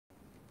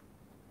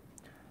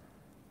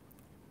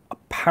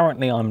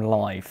apparently I'm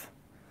live.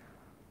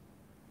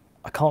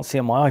 I can't see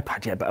on my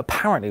iPad yet, but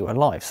apparently we're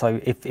live. So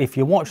if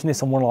you're watching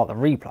this on one of like the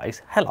replays,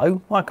 hello,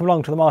 welcome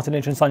along to the Martin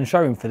Lynch & Son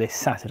showroom for this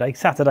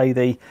Saturday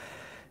the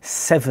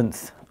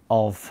 7th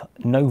of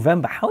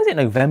November. How is it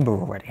November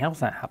already? How's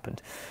that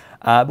happened?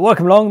 But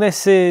welcome along.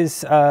 This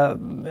is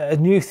a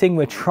new thing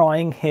we're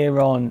trying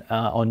here on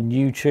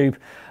YouTube.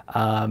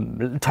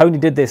 Tony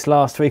did this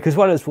last week, as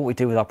well as what we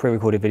do with our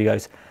pre-recorded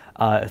videos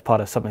as part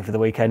of something for the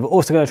weekend. We're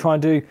also going to try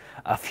and do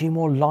a few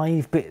more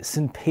live bits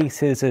and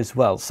pieces as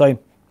well. So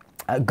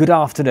good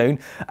afternoon.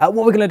 What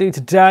we're going to do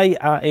today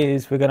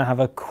is we're going to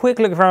have a quick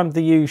look around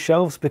the used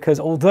shelves,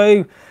 because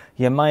although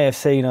you may have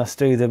seen us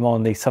do them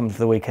on the Something for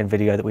the Weekend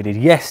video that we did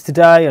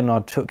yesterday and I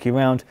took you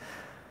around,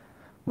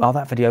 well,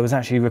 that video was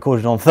actually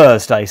recorded on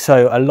Thursday,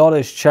 so a lot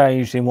has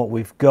changed in what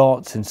we've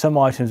got, and some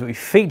items that we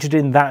featured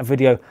in that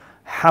video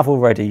have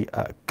already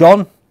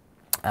gone.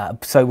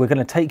 So we're going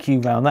to take you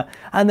around that,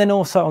 and then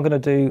also I'm going to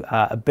do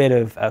a bit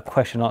of a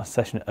question and answer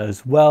session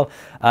as well.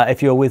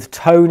 If you're with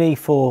Tony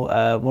for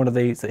one of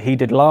these that he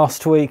did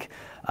last week,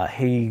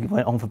 he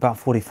went on for about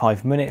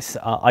 45 minutes.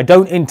 I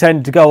don't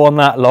intend to go on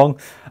that long,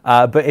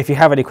 but if you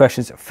have any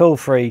questions, feel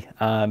free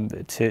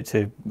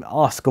to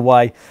ask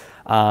away,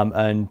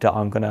 and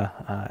I'm going to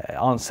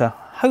answer.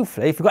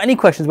 Hopefully, if you've got any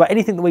questions about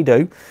anything that we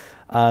do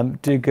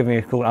give me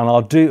a call, and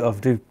I'll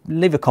do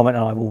leave a comment,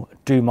 and I will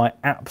do my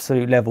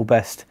absolute level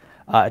best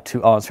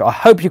to answer. I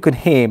hope you can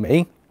hear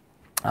me.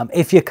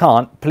 If you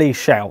can't, please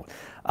shout.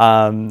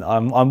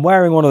 I'm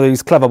wearing one of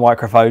these clever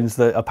microphones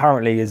that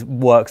apparently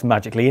works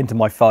magically into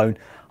my phone.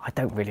 I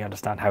don't really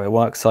understand how it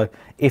works, so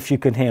if you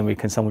can hear me,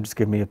 can someone just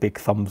give me a big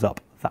thumbs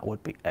up? That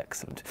would be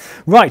excellent.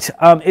 Right,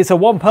 it's a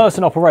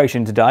one-person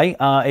operation today.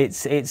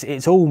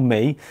 It's all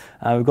me.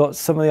 We've got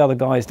some of the other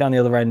guys down the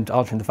other end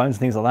answering the phones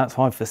and things like that,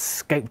 so I've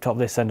escaped up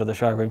this end of the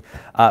showroom.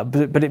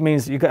 But it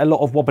means you get a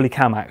lot of wobbly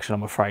cam action,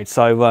 I'm afraid.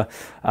 So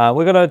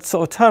we're going to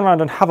sort of turn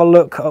around and have a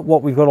look at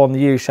what we've got on the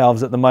used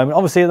shelves at the moment.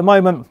 Obviously, at the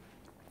moment,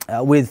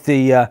 with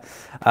the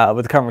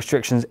current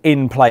restrictions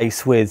in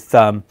place with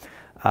the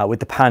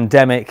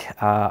pandemic,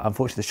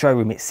 unfortunately the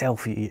showroom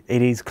itself, it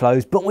is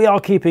closed, but we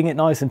are keeping it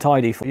nice and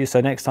tidy for you, so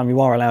next time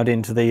you are allowed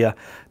into the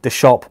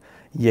shop,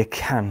 you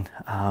can.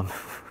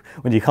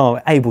 When you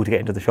can't able to get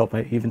into the shop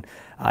even,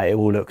 it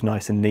will look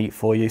nice and neat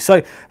for you.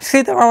 So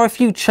see, there are a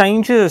few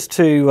changes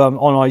to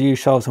on our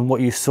used shelves and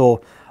what you saw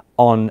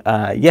on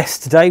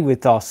yesterday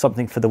with our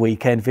Something for the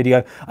Weekend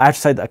video. I have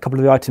to say that a couple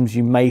of the items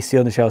you may see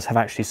on the shelves have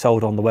actually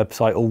sold on the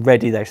website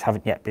already. They just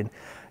haven't yet been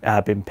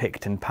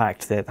picked and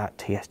packed. That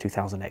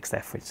TS2000X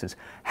there, for instance,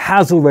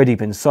 has already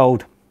been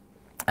sold,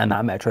 and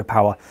that Metro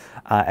Power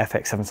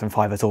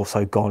FX775 has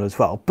also gone as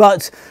well.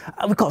 But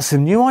we've got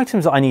some new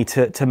items that I need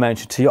to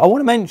mention to you. I want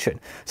to mention,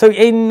 so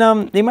you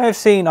may have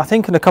seen, I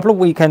think in a couple of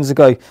weekends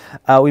ago,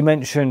 we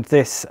mentioned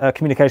this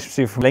communication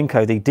receiver from Lynch,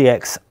 the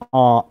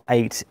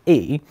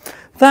DXR8E.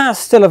 That's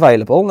still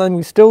available, and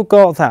we've still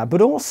got that,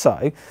 but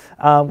also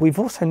we've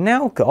also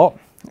now got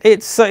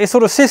its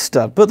sort of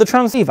sister, but the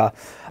transceiver.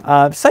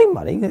 Same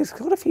money, it's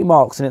got a few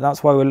marks in it,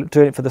 that's why we're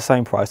doing it for the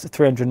same price at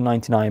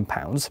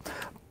 £399.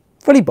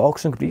 Fully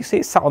boxed and complete. You see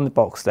it's sat on the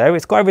box there.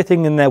 It's got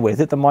everything in there with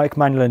it, the mic,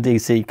 manual and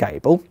DC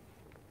cable.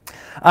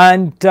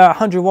 And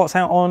 100 watts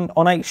out on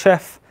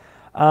HF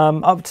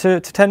up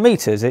to 10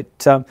 meters.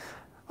 It,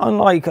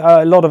 unlike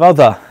a lot of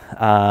other,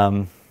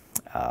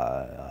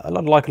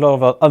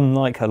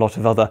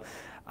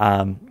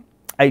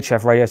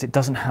 HF radios, it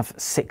doesn't have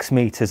 6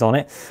 meters on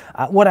it.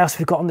 What else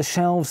we've got on the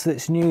shelves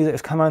that's new that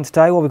has come out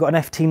today? Well, we've got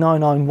an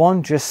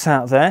FT991 just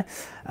sat there.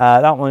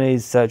 That one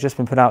is just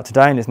been put out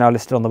today and is now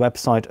listed on the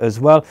website as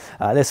well.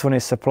 This one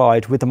is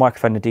supplied with the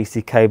microphone and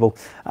DC cable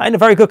in a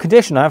very good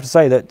condition. I have to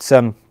say that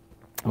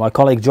my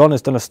colleague John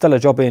has done a stellar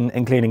job in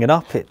cleaning it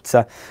up. It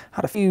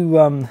had a few,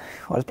 well,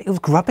 it was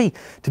grubby,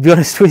 to be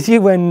honest with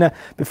you, when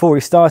before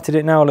he started.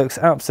 It now looks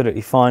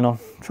absolutely fine. I'm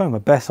trying my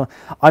best.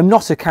 I'm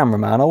not a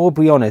cameraman, I will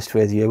be honest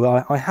with you.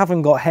 I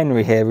haven't got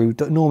Henry here, who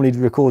normally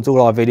records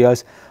all our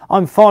videos.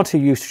 I'm far too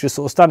used to just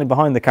sort of standing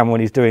behind the camera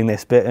when he's doing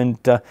this bit and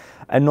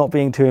not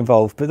being too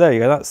involved. But there you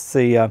go, that's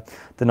the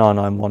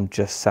 991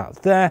 just sat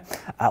there.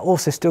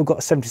 Also still got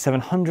a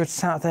 7700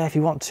 sat there. If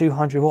you want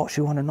 200 watts,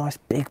 you want a nice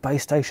big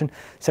base station,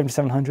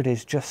 7700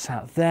 is just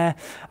sat there.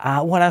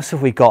 What else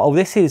have we got? Oh,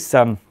 this is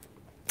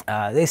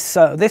this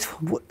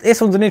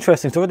one's an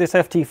interesting story. This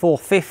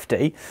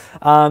FT450.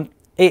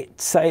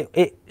 It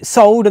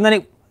sold and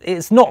then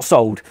it's not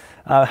sold.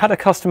 Had a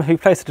customer who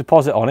placed a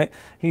deposit on it.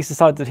 He's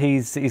decided that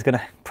he's going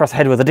to press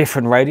ahead with a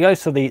different radio,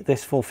 so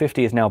this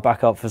 450 is now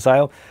back up for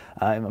sale.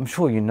 I'm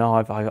sure you know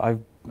I've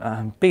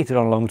beat it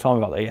on a long time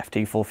about the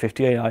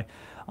FT450.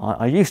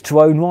 I used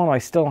to own one. I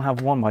still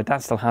have one. My dad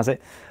still has it.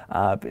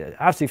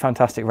 Absolutely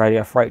fantastic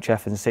radio for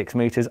HF and 6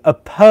 meters. A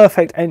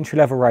perfect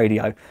entry-level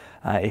radio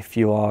if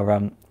you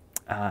are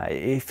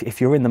if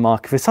you're in the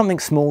market for something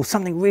small,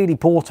 something really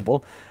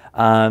portable.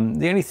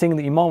 The only thing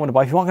that you might want to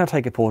buy, if you aren't going to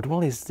take it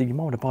portable, is that you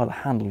might want to buy the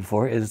handle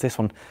for it, as this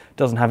one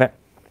doesn't have it.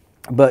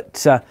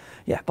 But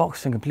yeah,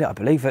 boxed and complete, I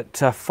believe, at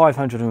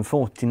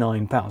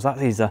 £549.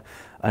 That is a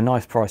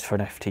nice price for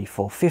an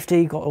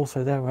FT450. Got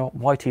also there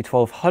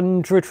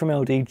YT1200 from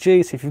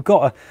LDG. So if you've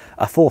got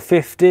a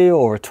 450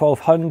 or a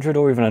 1200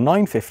 or even a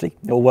 950,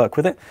 you'll work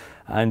with it.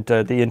 And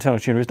the internal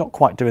tuner is not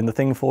quite doing the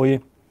thing for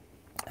you.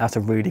 That's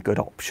a really good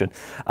option.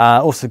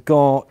 Also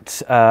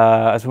got,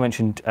 as we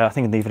mentioned, I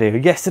think in the video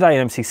yesterday,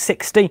 an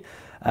MC60,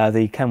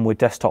 the Kenwood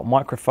desktop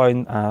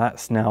microphone.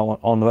 That's now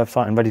on the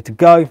website and ready to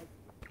go.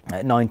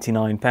 At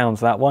 £99,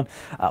 that one.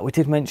 We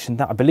did mention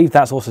that. I believe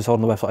that's also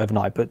sold on the website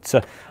overnight, but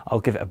I'll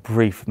give it a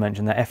brief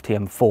mention. The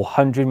FTM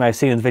 400. You may have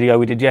seen in the video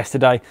we did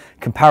yesterday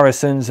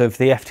comparisons of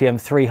the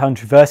FTM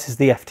 300 versus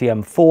the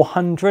FTM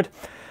 400.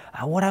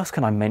 What else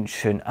can I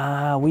mention?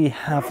 We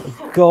have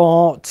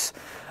got,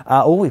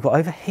 we've got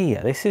over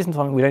here. This isn't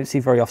something we don't see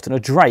very often. A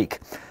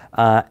Drake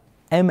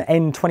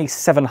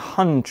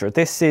MN2700.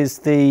 This is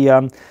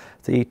the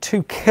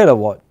 2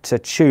 kilowatt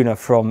tuner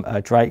from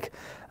Drake.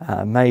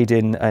 Made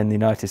in the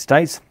United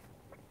States,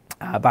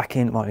 back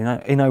in, well,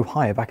 in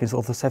Ohio, back in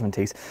sort of the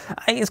 70s.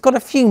 It's got a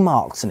few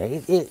marks in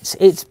it.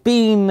 It's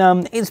been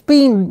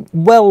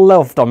well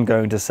loved, I'm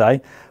going to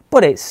say,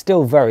 but it's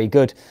still very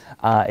good.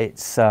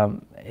 It's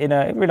in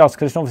a really nice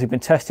condition. Obviously been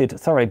tested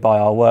thoroughly by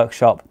our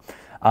workshop.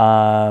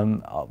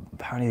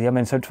 Apparently the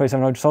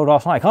MN2700 sold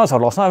last night. I can't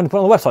sold last night. I haven't put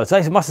it on the website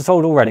today, so it must have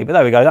sold already. But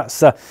there we go. That's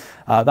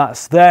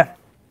there.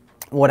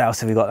 What else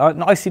have we got?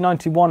 An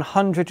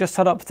IC9100 just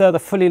had up there, the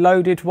fully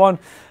loaded one.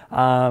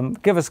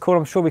 Give us a call.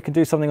 I'm sure we can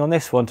do something on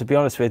this one, to be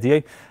honest with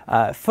you.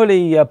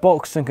 Fully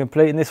boxed and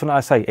complete. And this one,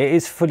 I say, it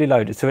is fully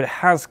loaded. So it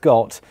has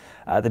got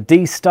the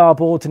D-Star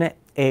board in it.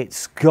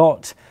 It's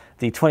got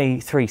the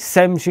 23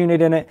 SEMS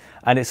unit in it.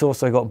 And it's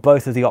also got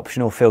both of the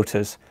optional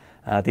filters,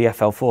 the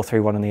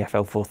FL431 and the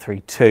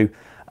FL432.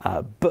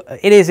 But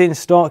it is in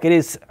stock. It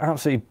is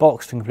absolutely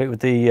boxed and complete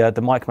with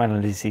the mic mount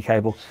and DC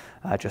cable.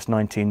 Just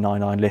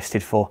 $19.99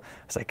 listed for.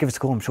 So give us a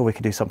call. I'm sure we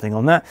can do something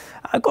on that.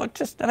 I've got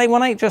just an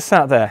 818 just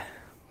sat there.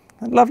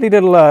 A lovely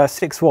little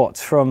 6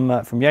 watts from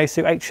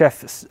Yaesu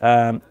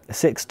HF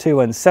 62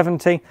 and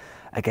 70.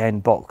 Again,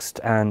 boxed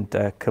and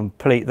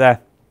complete there.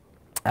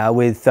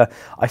 With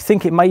I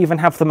think it may even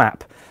have the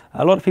map.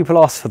 A lot of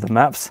people ask for the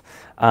maps.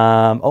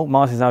 Oh,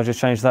 Martin's now just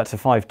changed that to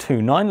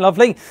 529.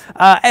 Lovely.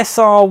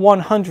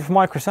 SR100 from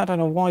Microsat. I don't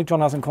know why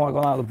John hasn't quite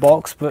got out of the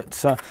box,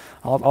 but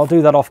I'll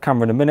do that off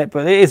camera in a minute.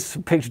 But it is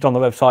pictured on the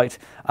website.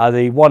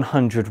 The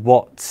 100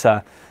 watt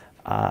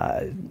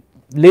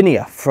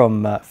linear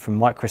from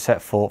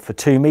Microsat for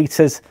 2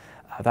 meters.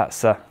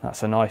 That's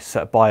a nice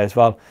buy as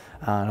well.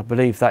 And I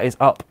believe that is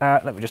up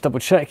at, let me just double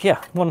check,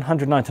 yeah,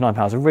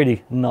 £199, a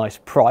really nice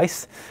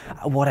price.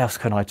 What else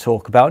can I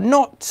talk about?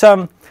 Not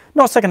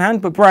second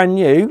hand, but brand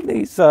new.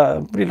 These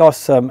really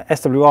nice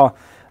SWR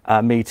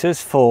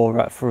meters for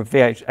HF,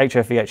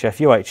 VHF,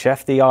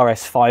 UHF, the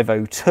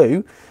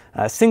RS502.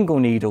 Single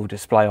needle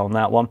display on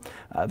that one.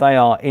 They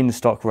are in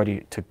stock,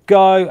 ready to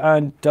go.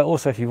 And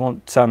also if you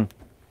want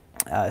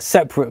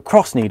separate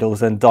cross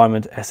needles, then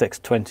Diamond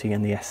SX20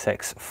 and the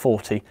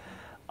SX40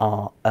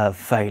 are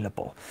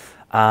available.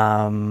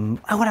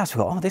 What else we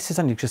got? Oh, this has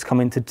only just come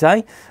in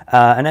today.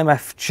 An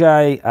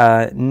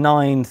MFJ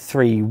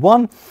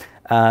 931.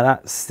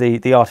 That's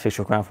the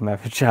artificial ground from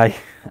MFJ.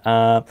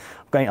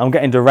 I'm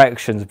getting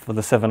directions for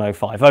the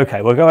 705.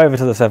 Okay, we'll go over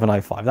to the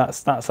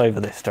 705. That's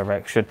over this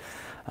direction.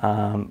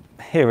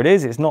 Here it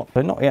is. It's not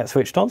yet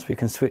switched on, so we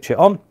can switch it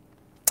on.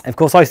 Of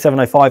course,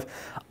 i705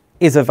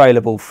 is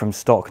available from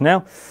stock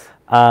now.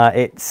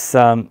 It's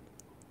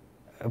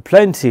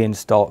plenty in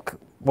stock.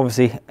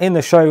 Obviously, in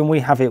the showroom, we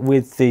have it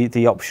with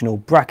the optional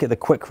bracket, the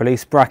quick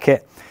release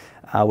bracket,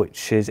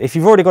 which is, if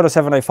you've already got a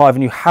 705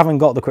 and you haven't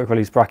got the quick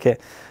release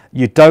bracket,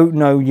 you don't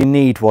know you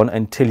need one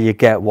until you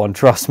get one.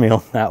 Trust me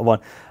on that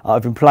one.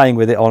 I've been playing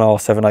with it on our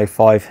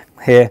 705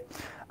 here.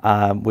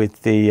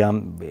 With the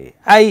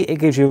it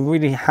gives you a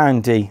really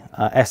handy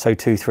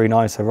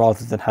SO239, so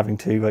rather than having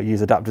to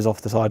use adapters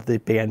off the side of the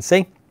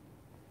BNC.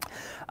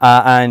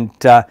 And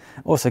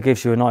also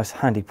gives you a nice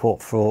handy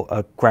port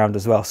for ground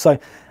as well. So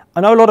I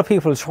know a lot of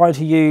people are trying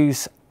to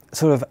use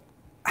sort of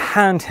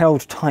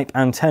handheld type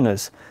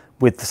antennas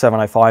with the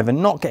 705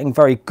 and not getting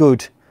very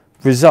good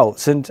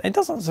results. And it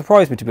doesn't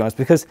surprise me, to be honest,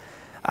 because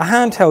a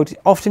handheld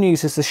often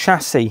uses the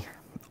chassis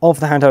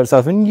of the handheld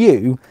itself and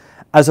you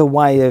as a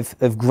way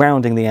of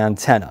grounding the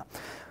antenna.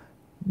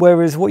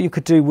 Whereas what you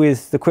could do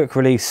with the quick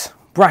release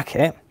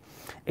bracket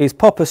is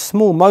pop a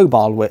small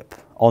mobile whip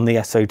on the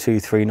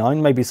SO239,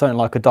 maybe something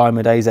like a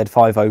Diamond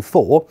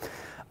AZ504,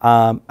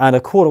 and a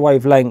quarter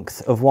wave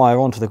length of wire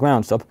onto the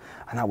ground stop,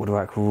 and that would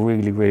work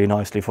really, really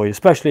nicely for you,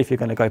 especially if you're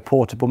going to go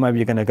portable. Maybe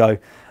you're going to go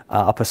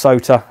up a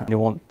SOTA and you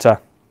want to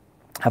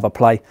have a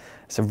play.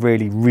 It's a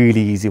really, really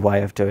easy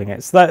way of doing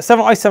it. So the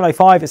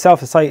i705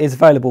 itself, I say, is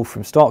available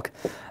from stock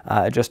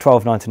at just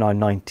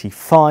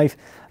 $12.99.95.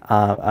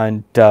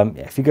 Yeah,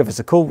 if you give us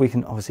a call, we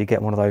can obviously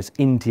get one of those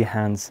into your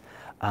hands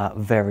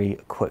very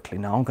quickly.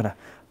 Now I'm going to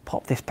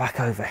pop this back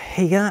over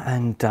here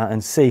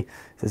and see if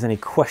there's any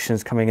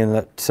questions coming in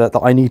that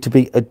I need to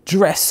be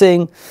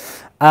addressing.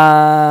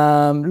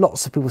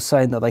 Lots of people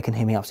saying that they can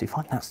hear me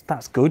absolutely fine.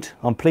 That's good.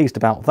 I'm pleased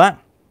about that.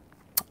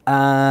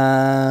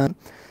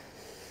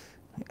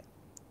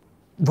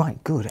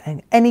 Right, good.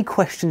 Any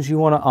questions you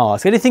want to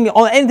ask? Anything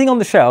on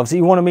the shelves that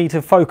you wanted me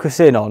to focus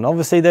in on?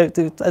 Obviously,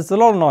 there's a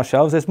lot on our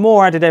shelves. There's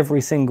more added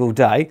every single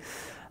day.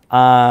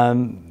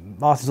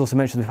 Martin's also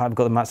mentioned the fact we've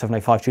got the MAT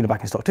 705 tuner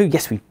back in stock too.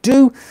 Yes, we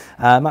do.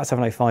 MAT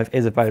 705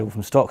 is available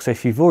from stock. So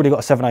if you've already got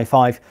a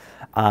 705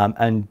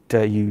 and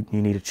you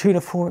need a tuner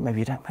for it, maybe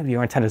you don't. Maybe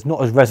your antenna's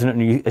not as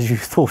resonant as you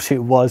thought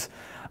it was,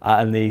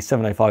 and the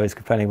 705 is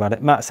complaining about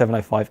it. MAT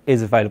 705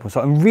 is available.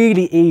 So and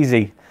really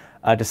easy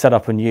to set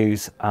up and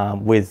use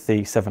with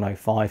the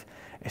 705.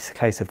 It's a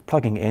case of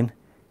plugging it in,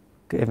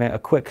 giving it a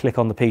quick click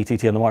on the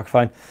PTT on the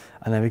microphone,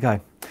 and there we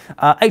go.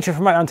 HF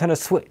remote antenna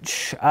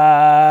switch.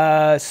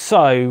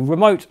 So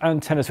remote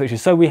antenna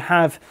switches. So we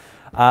have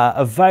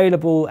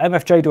available,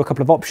 MFJ do a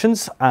couple of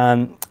options,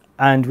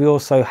 and we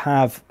also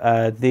have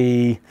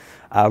the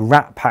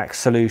Rat Pack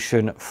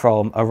solution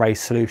from Array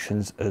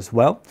Solutions as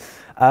well.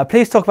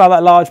 Please talk about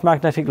that large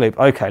magnetic loop.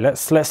 Okay,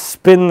 let's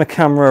spin the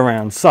camera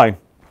around. So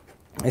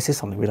this is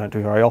something we don't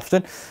do very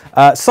often.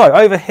 So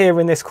over here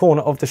in this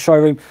corner of the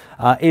showroom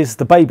is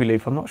the baby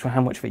loop. I'm not sure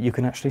how much of it you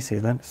can actually see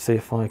then. Let's see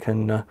if I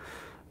can, there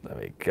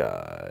we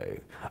go.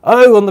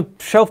 Oh, on the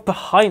shelf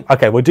behind.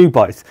 Okay, we'll do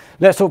both.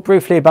 Let's talk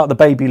briefly about the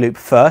baby loop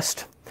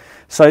first.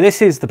 So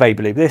this is the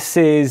baby loop. This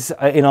is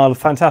in our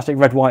fantastic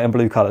red, white and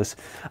blue colours.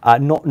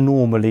 Not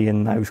normally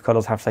in those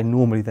colours, I have to say,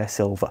 normally they're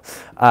silver.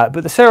 But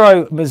the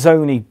Cero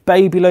Mazzoni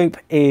baby loop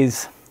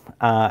is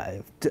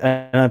a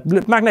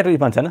magnetic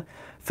loop antenna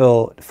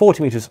for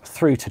 40 metres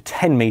through to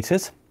 10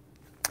 metres.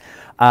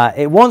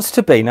 It wants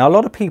to be, now a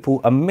lot of people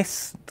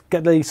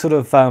get the sort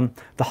of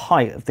the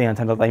height of the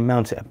antenna, they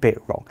mount it a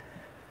bit wrong.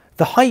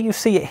 The height you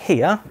see it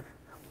here,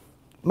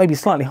 maybe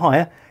slightly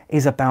higher,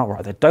 is about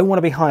right. They don't want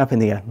to be high up in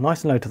the air,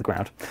 nice and low to the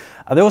ground.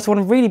 They also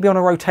want to really be on a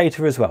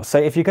rotator as well. So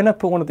if you're going to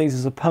put one of these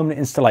as a permanent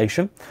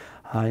installation,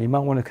 you might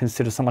want to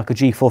consider something like a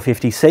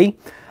G450C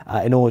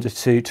in order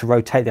to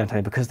rotate the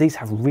antenna, because these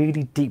have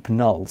really deep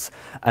nulls,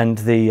 and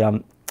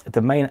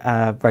the main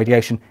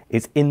radiation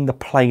is in the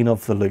plane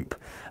of the loop.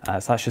 So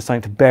that's just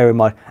something to bear in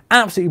mind.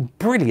 Absolutely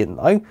brilliant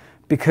though,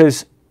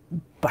 because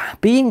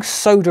being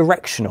so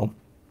directional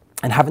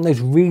and having those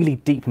really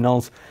deep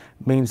nulls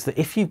means that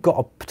if you've got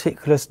a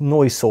particular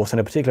noise source in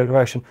a particular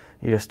direction,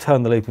 you just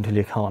turn the loop until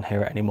you can't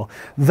hear it anymore.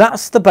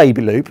 That's the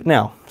baby loop.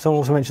 Now, someone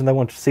also mentioned they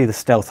wanted to see the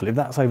stealth loop.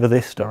 That's over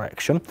this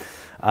direction,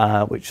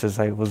 which as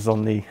I was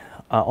on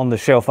the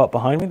shelf up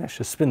behind me. Let's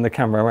just spin the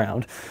camera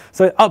around.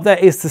 So up there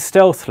is the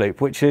stealth loop,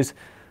 which is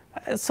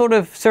sort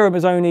of Cero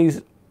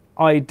Mazzoni's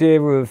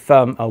idea of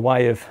a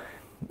way of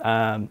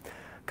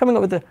coming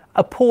up with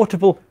a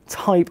portable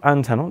type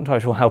antenna. I'm not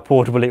entirely sure how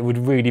portable it would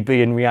really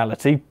be in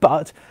reality,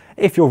 but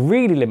if you're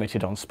really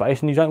limited on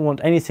space and you don't want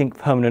anything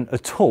permanent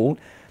at all,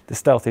 the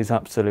stealth is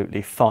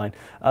absolutely fine.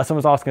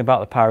 Someone's asking about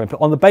the power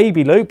input. On the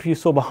baby loop you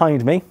saw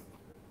behind me,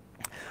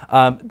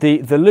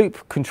 the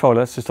loop controller,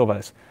 let's just talk about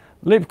this.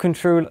 Loop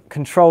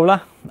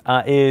controller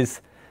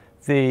is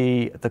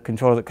the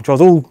controller that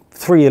controls all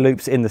three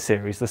loops in the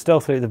series, the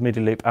stealth loop, the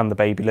MIDI loop and the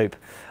baby loop.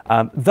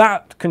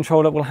 That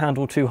controller will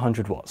handle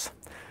 200 watts.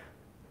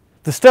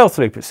 The stealth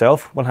loop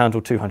itself will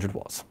handle 200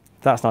 watts.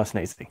 That's nice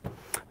and easy.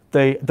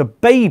 The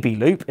baby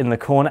loop in the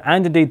corner,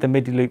 and indeed the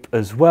MIDI loop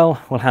as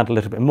well, will handle a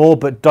little bit more,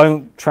 but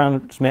don't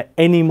transmit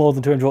any more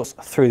than 200 watts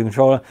through the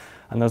controller.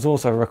 And there's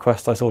also a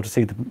request I saw to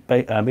see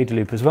the MIDI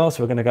loop as well,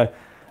 so we're going to go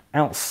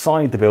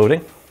outside the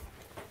building.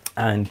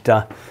 And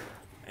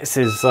this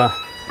is, you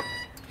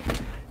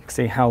can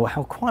see how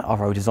quiet our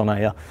road is on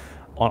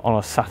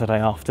a Saturday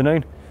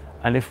afternoon.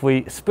 And if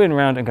we spin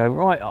around and go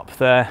right up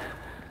there,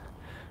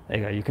 there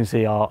you go, you can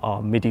see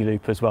our MIDI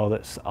loop as well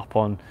that's up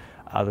on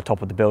the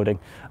top of the building.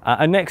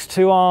 And next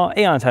to our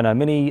E antenna,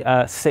 Mini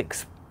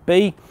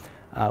 6B,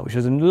 which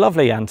is a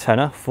lovely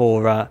antenna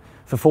for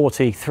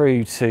 40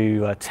 through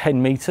to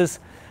 10 metres.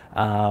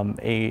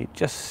 It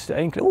just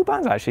includes all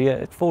bands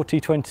actually, 40,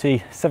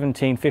 20,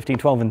 17, 15,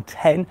 12 and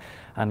 10.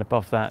 And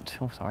above that,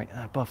 oh sorry,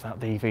 above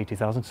that the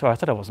V2000. Sorry, I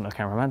said I wasn't a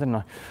cameraman,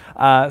 didn't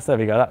I? So there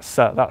we go.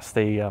 That's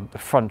the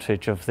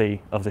frontage of the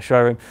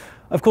showroom.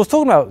 Of course,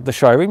 talking about the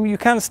showroom, you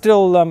can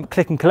still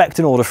click and collect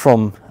an order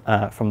from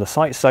the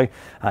site. So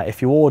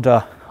if you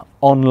order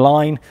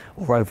online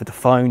or over the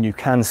phone, you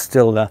can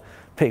still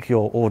pick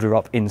your order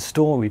up in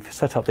store. We've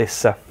set up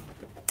this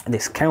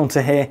this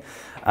counter here,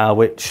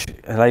 which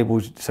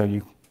enables, so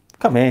you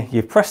come here,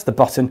 you press the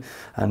button,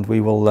 and we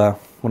will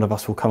one of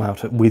us will come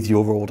out with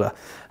your order.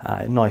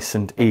 Nice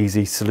and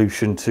easy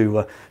solution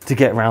to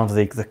get around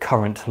the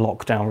current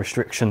lockdown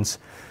restrictions.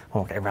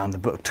 Well, get around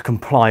but to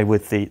comply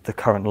with the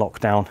current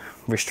lockdown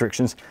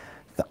restrictions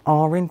that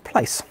are in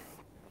place.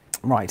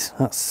 Right,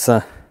 that's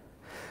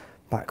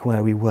back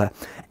where we were.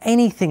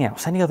 Anything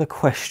else? Any other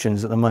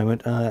questions at the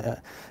moment?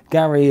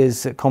 Gary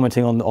is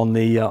commenting on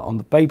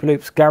the baby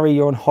loops. Gary,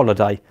 you're on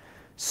holiday,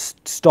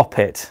 Stop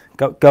it.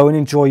 Go and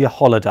enjoy your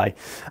holiday.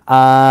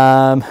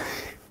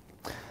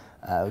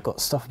 We've got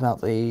stuff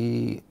about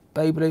the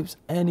baby loops.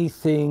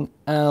 Anything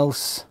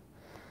else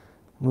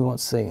we want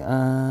to see?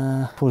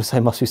 Paul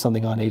say must be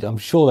something I need. I'm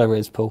sure there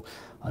is, Paul.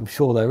 I'm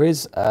sure there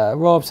is.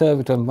 Rob said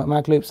we've done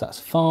mag loops. That's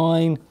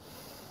fine.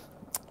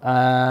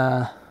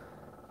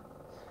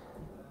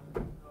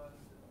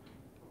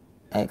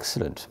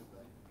 Excellent.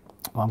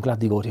 Well, I'm glad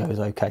the audio is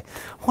okay.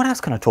 What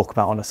else can I talk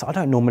about on this? I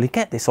don't normally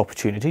get this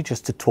opportunity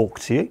just to talk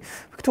to you.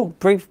 We can talk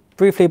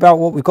briefly about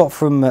what we've got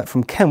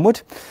from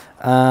Kenwood.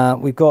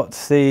 We've got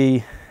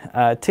the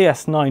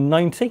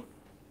TS990,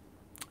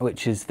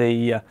 which is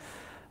the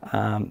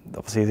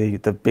obviously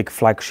the big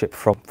flagship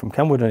from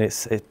Kenwood, and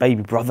its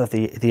baby brother,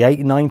 the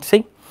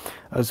 890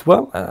 as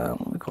well.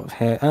 What we've got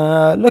here,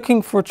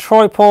 looking for a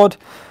tripod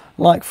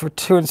like for a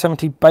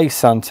 270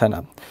 base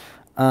antenna.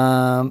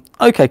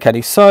 Okay,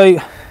 Kenny,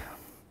 so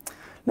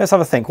let's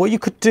have a think. What you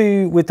could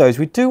do with those,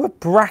 we do a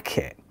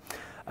bracket,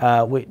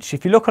 which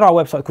if you look at our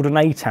website, called an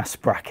ATAS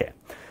bracket,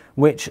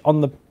 which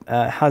on the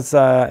has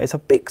it's a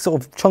big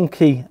sort of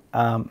chunky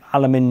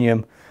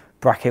aluminium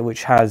bracket,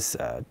 which has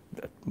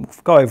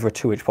go over a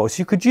 2-inch pole.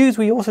 So you could use,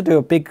 we also do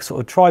a big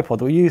sort of tripod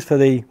that we use for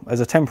as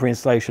a temporary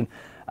installation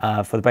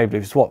for the baby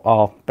loopers. What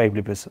our baby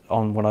loopers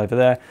on one over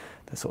there,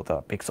 there's sort of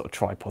a big sort of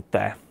tripod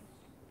there.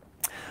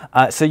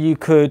 So you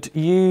could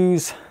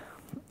use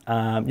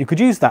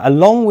that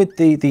along with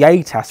the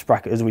ATAS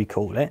bracket, as we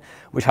call it,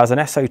 which has an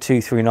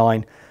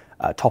SO239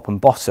 top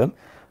and bottom.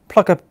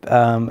 Plug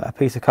a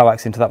piece of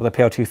coax into that with a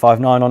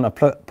PL259 on,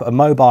 put a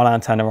mobile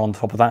antenna on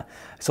top of that.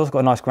 It's also got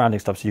a nice grounding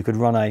stub, so you could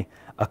run a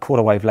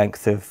quarter wave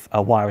length of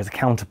wire as a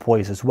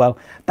counterpoise as well.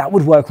 That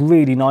would work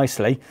really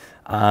nicely.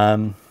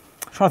 I'm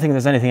trying to think if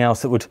there's anything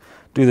else that would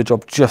do the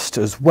job just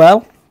as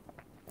well.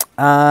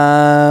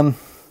 Antenna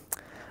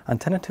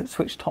to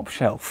switch top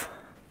shelf.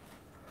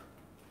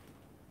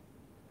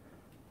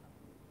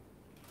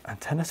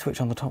 Antenna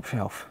switch on the top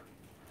shelf.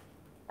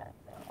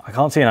 I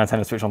can't see an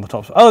antenna switch on the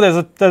top. Oh,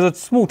 there's a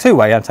small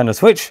two-way antenna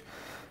switch.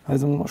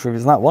 I'm not sure if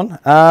it's that one.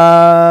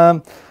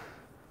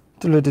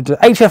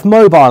 HF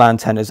mobile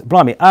antennas.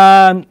 Blimey.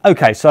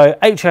 Okay, so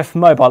HF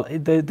mobile.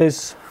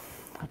 There's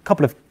a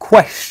couple of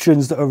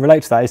questions that are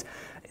related to that. Is,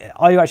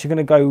 are you actually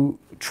going to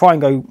try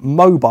and go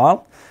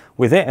mobile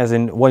with it, as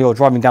in while you're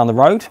driving down the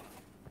road,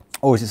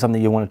 or is it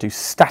something you want to do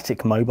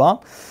static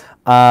mobile?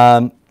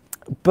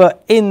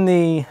 But in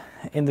the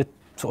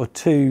sort of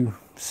two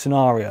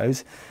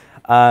scenarios.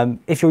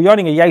 If you're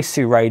running a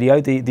Yaesu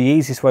radio, the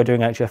easiest way of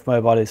doing HF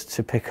mobile is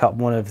to pick up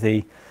one of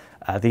the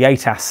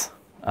ATAS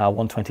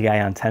 120A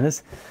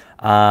antennas,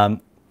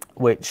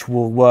 which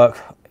will work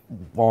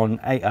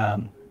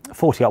on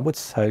 40 upwards,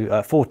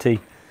 so 40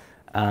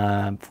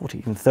 and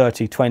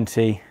 30,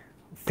 20,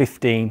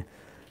 15,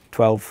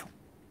 12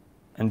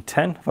 and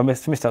 10. If I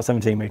missed out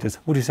 17 metres,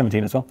 we'll do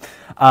 17 as well.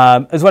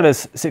 As well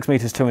as 6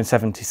 metres, 2 and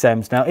 70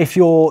 SEMS. Now, if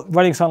you're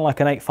running something like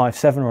an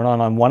 857 or an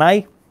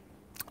 991A,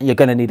 you're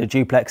going to need a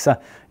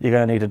duplexer. You're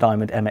going to need a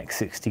Diamond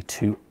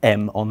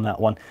MX62M on that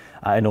one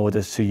in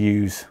order to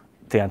use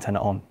the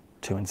antenna on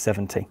 2 and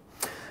 70.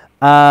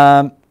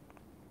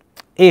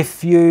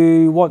 If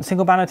you want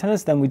single band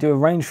antennas, then we do a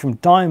range from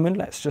Diamond.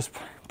 Let's just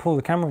pull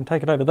the camera and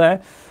take it over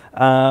there.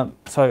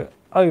 So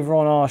over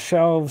on our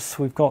shelves,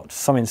 we've got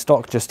some in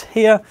stock just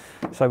here.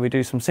 So we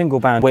do some single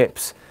band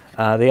whips,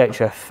 the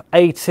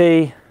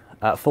HF80,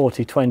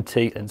 40,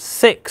 20 and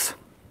 6.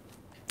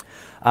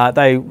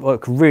 They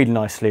work really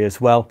nicely as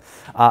well.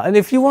 And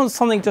if you want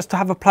something just to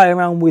have a play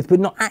around with, but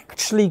not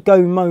actually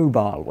go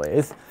mobile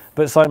with,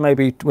 but so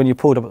maybe when you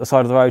pulled up at the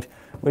side of the road,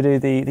 we do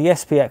the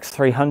SPX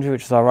 300,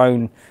 which is our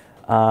own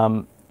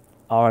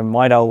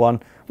Midel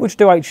one, which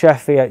do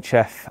HF,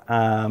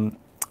 VHF,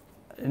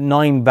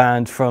 9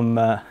 band from,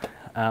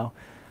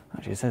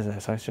 actually it says there,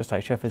 so it's just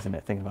HF, isn't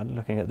it? Thinking about it,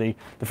 looking at the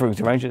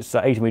frequency range, it's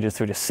 80 meters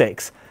through to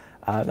 6.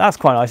 That's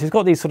quite nice. It's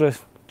got these sort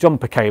of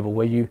jumper cable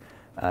where you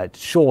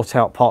short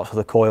out parts of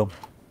the coil.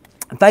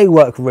 They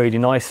work really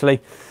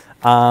nicely.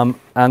 And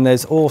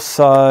there's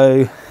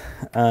also,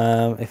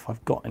 if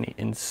I've got any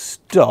in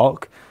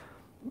stock,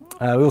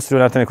 we also do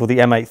an antenna called the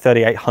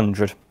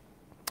M83800,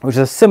 which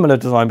is a similar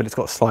design, but it's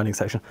got a sliding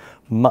section,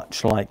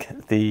 much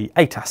like the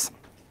ATAS.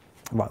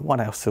 Right, what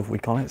else have we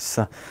got? Let's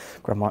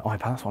grab my iPad,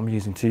 that's what I'm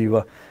using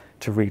to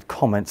read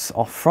comments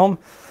off from.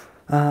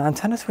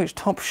 Antenna switch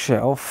top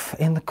shelf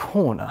in the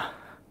corner.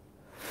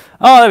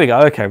 Oh, there we go.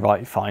 Okay,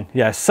 right, fine.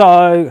 Yeah,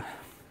 so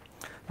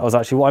that was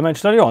actually what I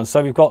mentioned earlier on.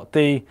 So we've got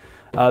the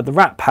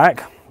Rat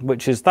Pack,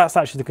 which is, that's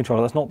actually the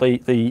controller. That's not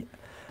the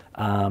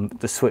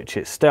switch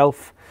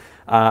itself.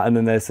 And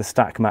then there's the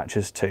stack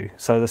matches too.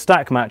 So the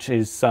stack match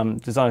is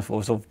designed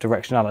for sort of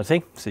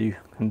directionality, so you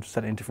can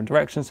set it in different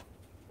directions.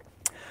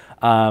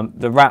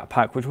 The Rat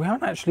Pack, which we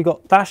haven't actually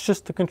got, that's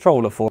just the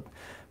controller for it,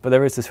 but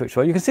there is the switch.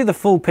 You can see the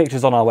full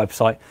pictures on our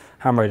website,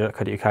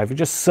 hamradio.co.uk. If you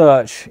just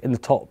search in the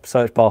top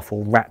search bar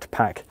for Rat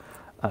Pack,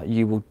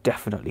 you will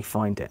definitely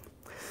find it.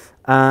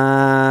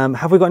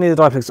 Have we got any of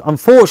the diplexers?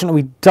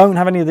 Unfortunately, we don't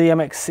have any of the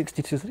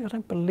MX62s. I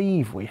don't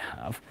believe we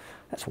have.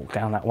 let's walk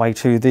down that way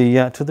to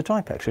the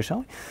dye picture, shall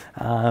we?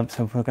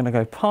 So we're going to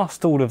go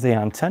past all of the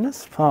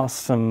antennas,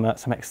 past some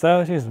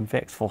X30s and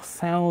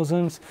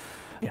VX4000s.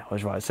 Yeah, I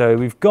was right. So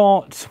we've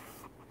got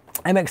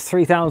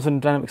MX3000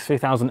 and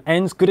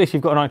MX3000Ns. Good if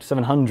you've got an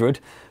i700.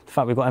 The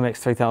fact we've got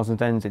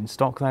MX3000Ns in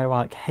stock, they're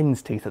like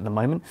hen's teeth at the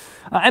moment.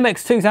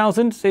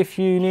 MX2000s, if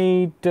you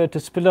need to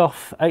split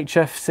off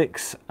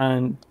HF6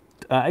 and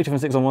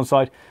HF6 on one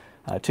side,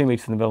 2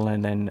 meters in the middle,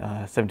 and then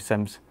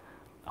 77s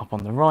up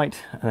on the right,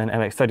 and then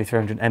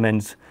MX3300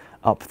 MNs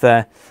up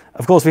there.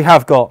 Of course, we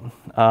have got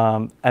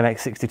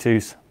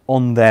MX62s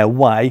on their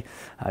way,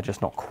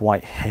 just not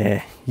quite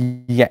here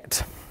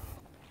yet.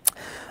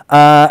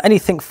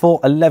 Anything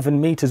for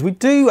 11 meters. We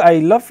do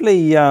a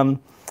lovely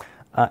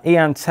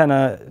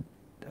E-antenna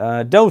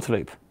delta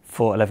loop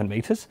for 11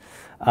 meters,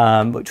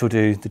 which will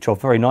do the job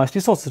very nicely.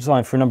 It's also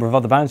designed for a number of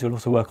other bands. You'll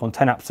also work on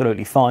 10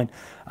 absolutely fine,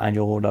 and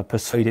you'll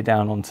persuade it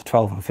down onto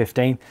 12 and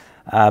 15.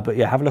 But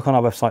yeah, have a look on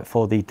our website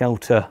for the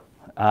Delta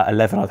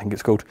 11, I think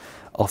it's called,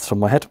 off the top of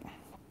my head.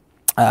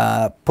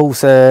 Paul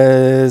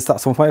says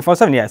that's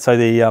 1.857. Yeah, so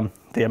the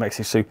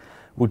MX62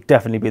 will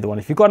definitely be the one.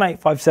 If you've got an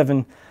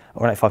 857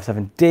 or an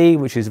 857D,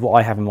 which is what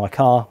I have in my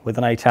car with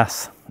an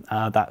ATAS,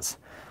 that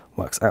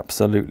works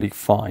absolutely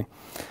fine.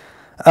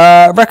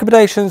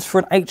 Recommendations for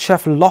an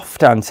HF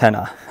loft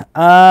antenna.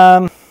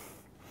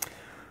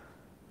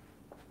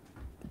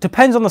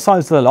 Depends on the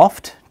size of the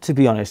loft, to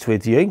be honest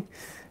with you.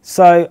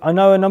 So I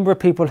know a number of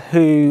people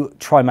who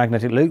try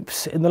magnetic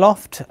loops in the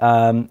loft.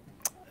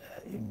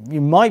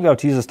 You might be able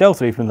to use a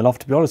stealth loop in the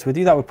loft, to be honest with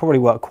you. That would probably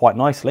work quite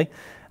nicely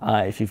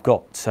if you've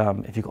got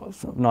some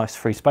nice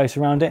free space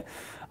around it.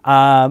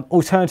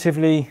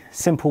 Alternatively,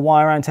 simple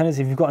wire antennas.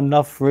 If you've got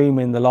enough room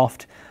in the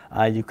loft,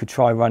 you could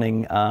try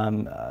running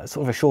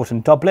sort of a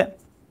shortened doublet,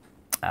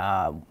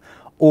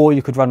 or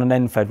you could run an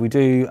end fed. We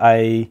do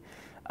a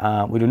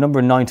number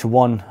of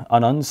 9-to-1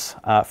 ununs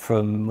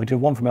we do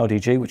one from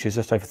LDG, which is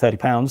just over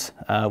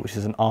 £30, which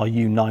is an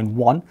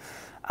RU91.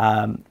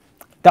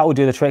 That will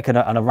do the trick,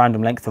 and a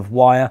random length of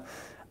wire.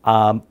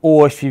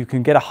 Or if you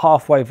can get a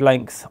half wave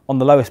length on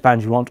the lowest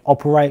band you want to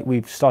operate,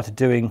 we've started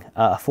doing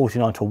a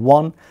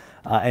 49-to-1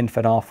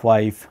 end-fed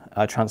half-wave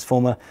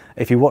transformer.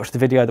 If you watched the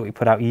video that we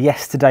put out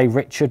yesterday,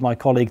 Richard, my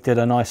colleague, did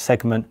a nice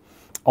segment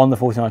on the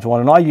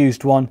 49-to-1, and I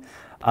used one.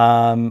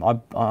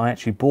 I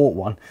actually bought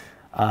one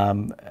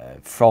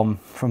from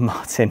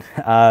Martin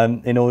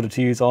in order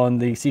to use on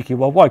the CQ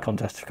Worldwide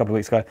contest a couple of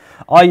weeks ago.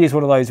 I used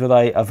one of those with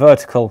a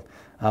vertical,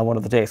 one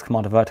of the DX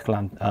Commander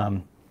vertical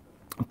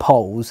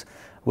poles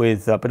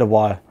with a bit of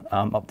wire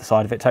up the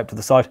side of it, taped to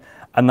the side,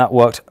 and that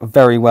worked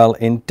very well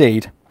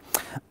indeed.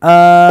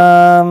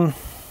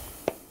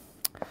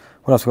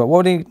 What else we got?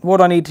 What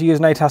do I need to use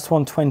an ATAS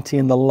 120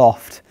 in the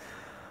loft?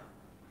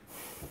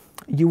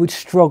 You would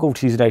struggle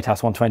to use an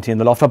ATAS 120 in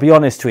the loft, I'll be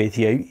honest with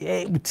you.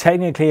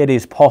 Technically it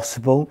is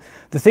possible.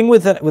 The thing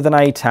with an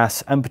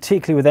ATAS, and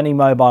particularly with any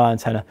mobile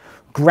antenna,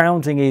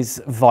 grounding is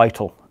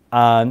vital.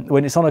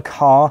 When it's on a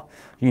car,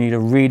 you need a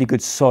really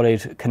good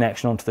solid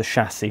connection onto the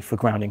chassis for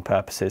grounding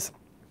purposes.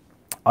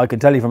 I can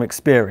tell you from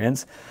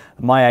experience,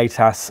 my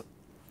ATAS,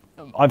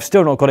 I've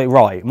still not got it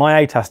right.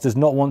 My ATAS does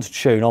not want to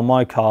tune on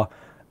my car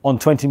on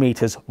 20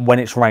 meters when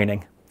it's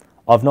raining.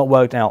 I've not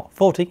worked out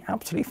 40,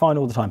 absolutely fine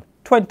all the time.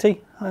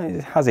 20,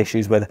 it has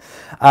issues with it.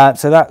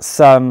 So that's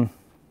something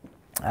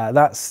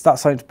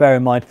to bear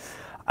in mind.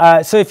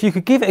 So if you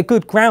could give it a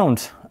good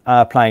ground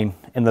plane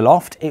in the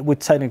loft, it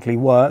would technically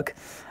work.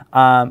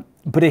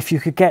 But if you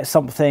could get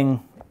something,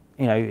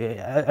 you know,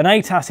 an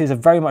ATAS is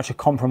very much a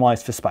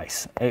compromise for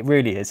space. It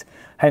really is.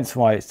 Hence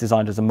why it's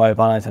designed as a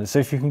mobile antenna. So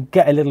if you can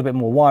get a little bit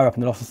more wire up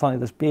in the loft and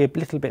something that's be a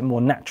little bit more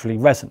naturally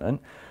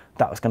resonant,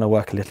 that was going to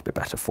work a little bit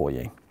better for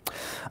you.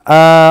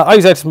 I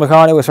use ATAS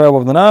Meccano, it's very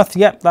well than Earth.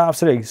 Yep, that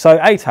absolutely. So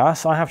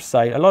ATAS, I have to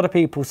say, a lot of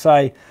people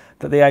say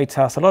that the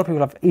ATAS, a lot of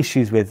people have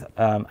issues with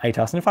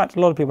ATAS, and in fact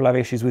a lot of people have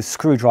issues with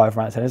screwdriver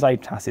antennas.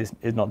 ATAS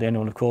is not the only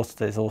one, of course.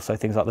 There's also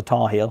things like the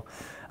tar heel,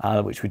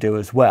 which we do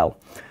as well.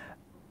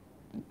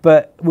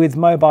 But with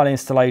mobile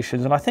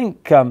installations, and I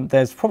think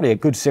there's probably a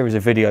good series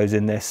of videos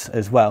in this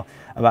as well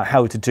about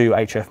how to do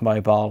HF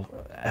mobile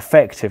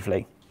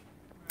effectively.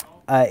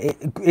 It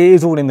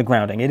is all in the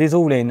grounding. It is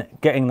all in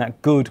getting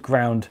that good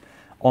ground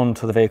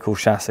onto the vehicle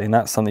chassis, and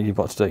that's something you've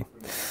got to do.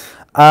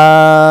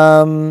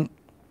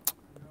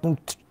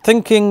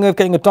 Thinking of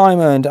getting a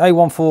Diamond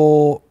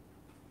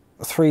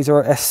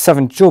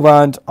A1430S7 dual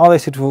band. Are they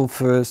suitable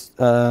for, I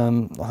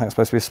think it's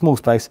supposed to be a small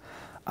space,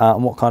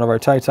 and what kind of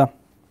rotator?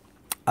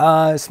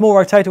 Small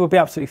rotator would be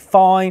absolutely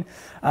fine.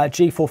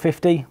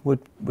 G450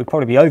 would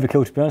probably be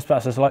overkill, to be honest,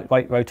 but that's a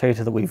lightweight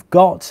rotator that we've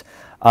got.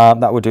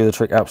 That would do the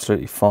trick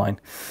absolutely fine.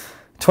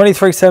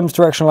 23 SEMS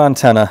directional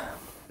antenna.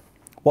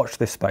 Watch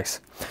this space.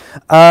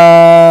 Do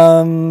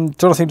you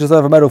honestly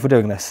deserve a medal for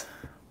doing this?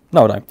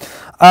 No, I don't.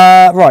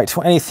 Right,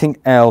 anything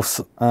else?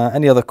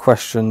 Any other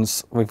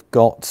questions we've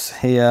got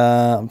here?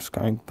 I'm just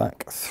going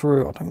back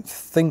through. I don't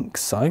think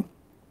so.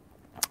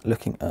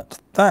 Looking at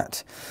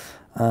that.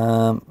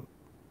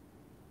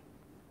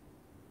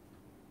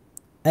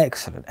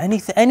 Excellent.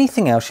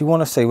 Anything else you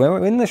want to see?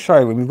 We're in the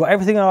showroom. We've got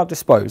everything at our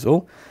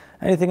disposal.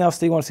 Anything else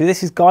that you want to see?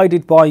 This is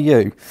guided by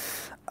you.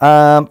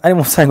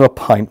 Anyone saying a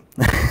pint?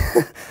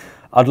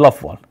 I'd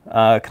love one. Can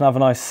I have a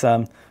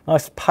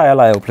nice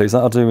pale ale, please?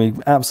 That'll do me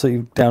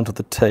absolutely down to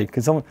the T.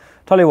 Because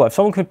tell you what, if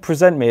someone could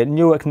present me at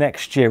Newark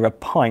next year a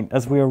pint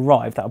as we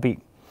arrive,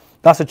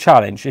 that's a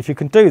challenge. If you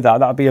can do that,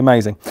 that'd be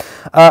amazing.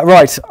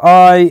 Right,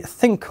 I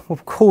think we'll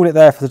call it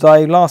there for the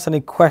day. Last,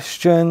 any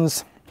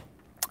questions?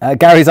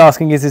 Gary's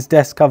asking, is his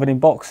desk covered in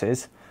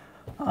boxes?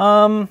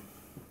 I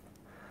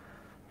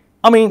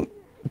mean,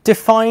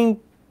 define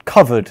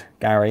covered,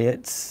 Gary.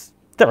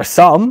 There are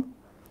some.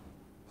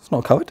 It's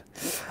not covered.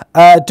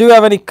 Do you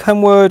have any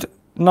Kenwood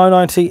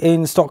 990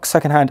 in stock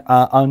secondhand?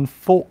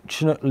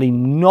 Unfortunately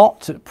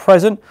not at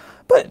present,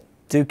 but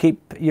do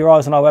keep your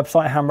eyes on our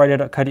website,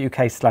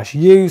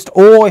 hamradio.co.uk/used,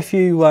 or if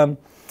you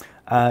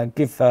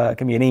give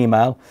me an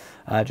email,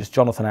 just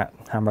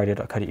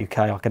jonathan@hamradio.co.uk.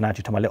 I can add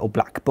you to my little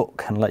black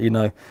book and let you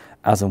know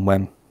as and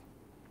when.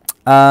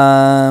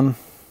 Wire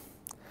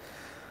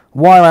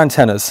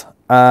antennas.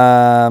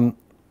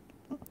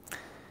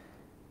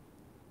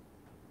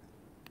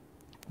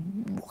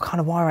 What kind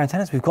of wire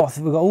antennas? We've got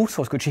all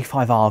sorts. We've got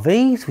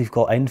G5RVs, we've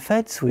got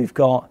NFEDs, we've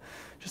got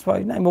just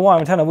about name a wire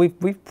antenna.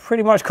 We've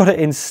pretty much got it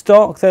in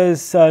stock.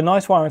 There's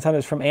nice wire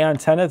antennas from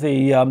E-Antenna,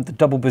 the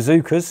double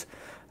bazookas.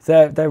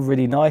 They're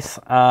really nice.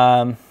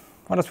 What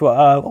else?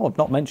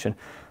 Not mention.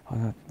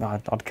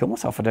 I'd kill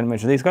myself if I didn't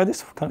mention these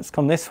guys. Let's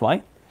come this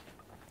way,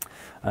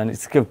 and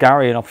it's to give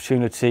Gary an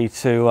opportunity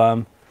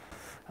to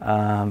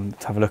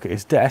have a look at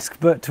his desk.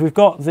 But we've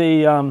got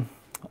the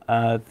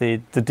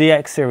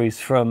DX series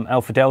from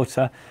Alpha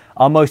Delta.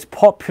 Our most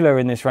popular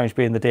in this range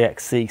being the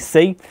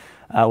DXCC,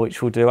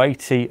 which will do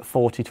 80,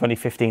 40, 20,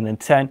 15, and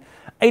 10.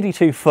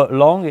 82 foot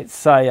long.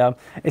 It's a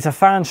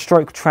fan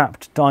stroke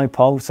trapped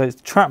dipole, so it's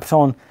trapped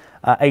on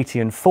 80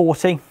 and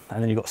 40,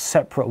 and then you've got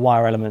separate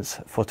wire elements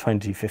for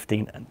 20,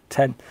 15, and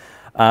 10.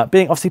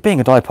 Being a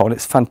dipole,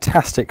 it's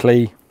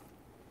fantastically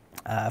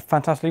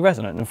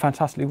resonant and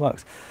fantastically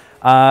works.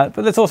 But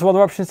there's also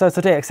other options. There's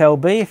the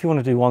DXLB if you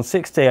want to do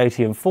 160,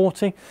 80, and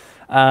 40.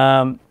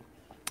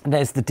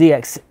 There's the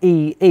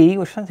DXEE,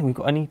 which I don't think we've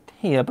got any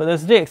here, but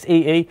there's the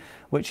DXEE,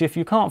 which if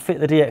you can't fit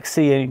the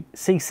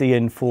DXCC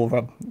in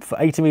for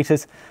 80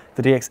 meters,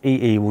 the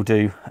DXEE will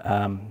do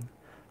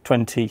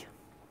 20,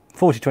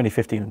 40, 20,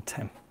 15, and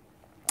 10.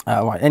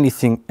 Right,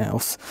 anything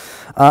else?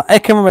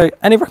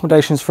 Any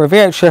recommendations for a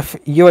VHF,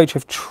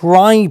 UHF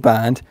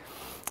tri-band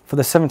for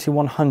the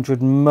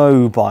 7100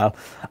 mobile?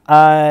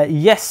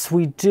 Yes,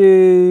 we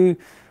do.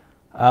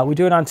 We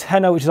do an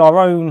antenna, which is our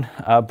own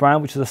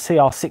brand, which is a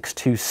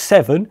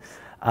CR627.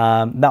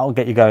 That will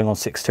get you going on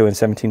 6.2 and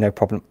 17, no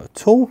problem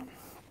at all.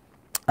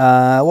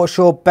 What's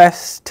your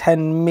best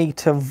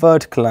 10-meter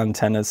vertical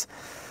antennas?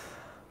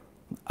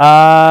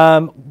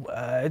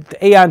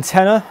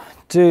 E-Antenna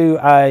do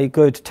a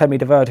good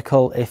 10-meter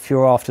vertical if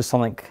you're after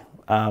something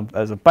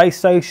as a base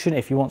station.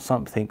 If you want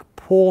something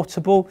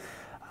portable,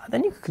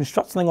 then you can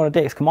construct something on a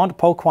DX commander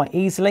pole quite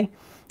easily.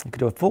 You could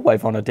do a full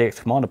wave on a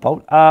DX commander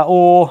pole,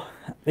 or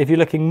if you're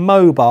looking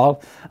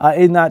mobile,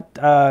 in that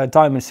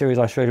Diamond series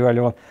I showed you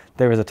earlier on,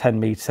 there is a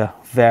 10-meter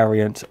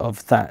variant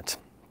of that.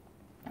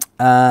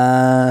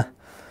 I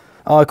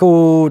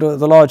called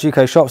the large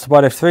UK shops to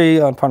buy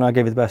F3. I'm probably I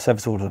gave you the best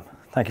service to all of them.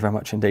 Thank you very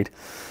much indeed.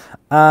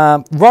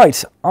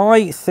 Right,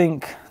 I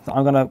think that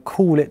I'm going to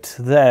call it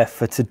there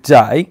for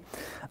today.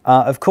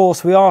 Of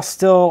course, we are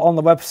still on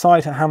the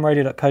website at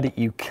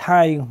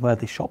hamradio.co.uk, where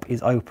the shop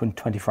is open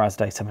 24 hours a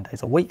day, 7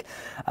 days a week.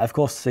 Of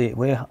course,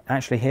 we're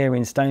actually here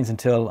in Staines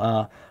until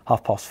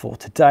 4:30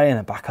 today, and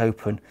then back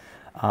open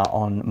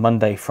on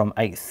Monday from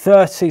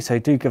 8:30. So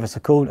do give us a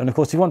call. And of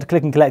course, if you want to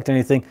click and collect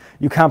anything,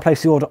 you can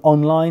place the order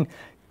online.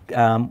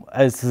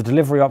 As the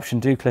delivery option,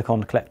 do click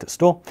on Collect at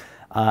Store,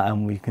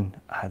 and we can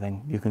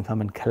then you can come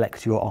and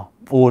collect your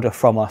order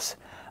from us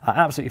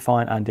absolutely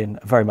fine and in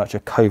very much a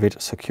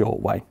COVID secure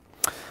way.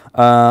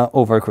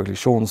 All very quickly,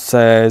 Sean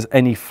says,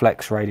 any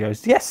Flex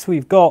radios? Yes,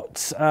 we've got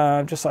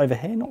just over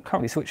here, not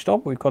currently switched on,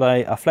 but we've got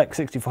a Flex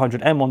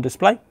 6400M on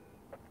display.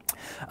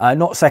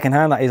 Not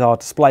second-hand, that is our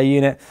display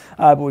unit,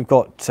 but we've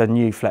got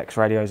new Flex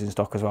radios in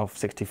stock as well.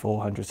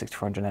 6400,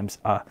 6400Ms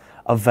are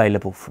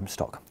available from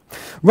stock.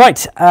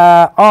 Right,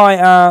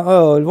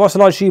 what's the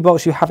large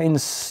shoebox you have in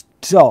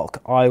stock?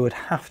 I would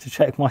have to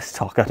check my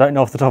stock. I don't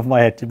know off the top of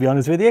my head, to be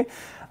honest with you.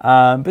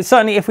 But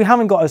certainly, if we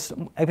haven't got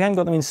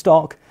them in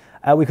stock,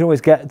 we can always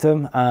get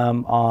them.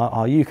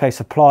 Our UK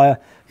supplier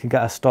can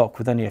get us stock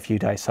with only a few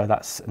days, so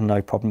that's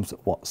no problems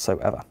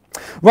whatsoever.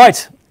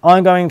 Right,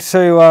 I'm going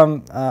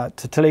to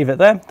leave it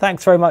there.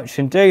 Thanks very much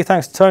indeed.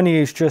 Thanks to Tony,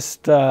 who's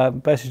just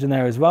messaged in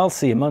there as well.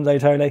 See you Monday,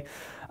 Tony,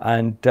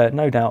 and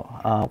no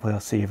doubt we'll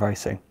see you very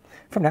soon.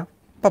 From now,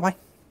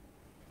 bye-bye.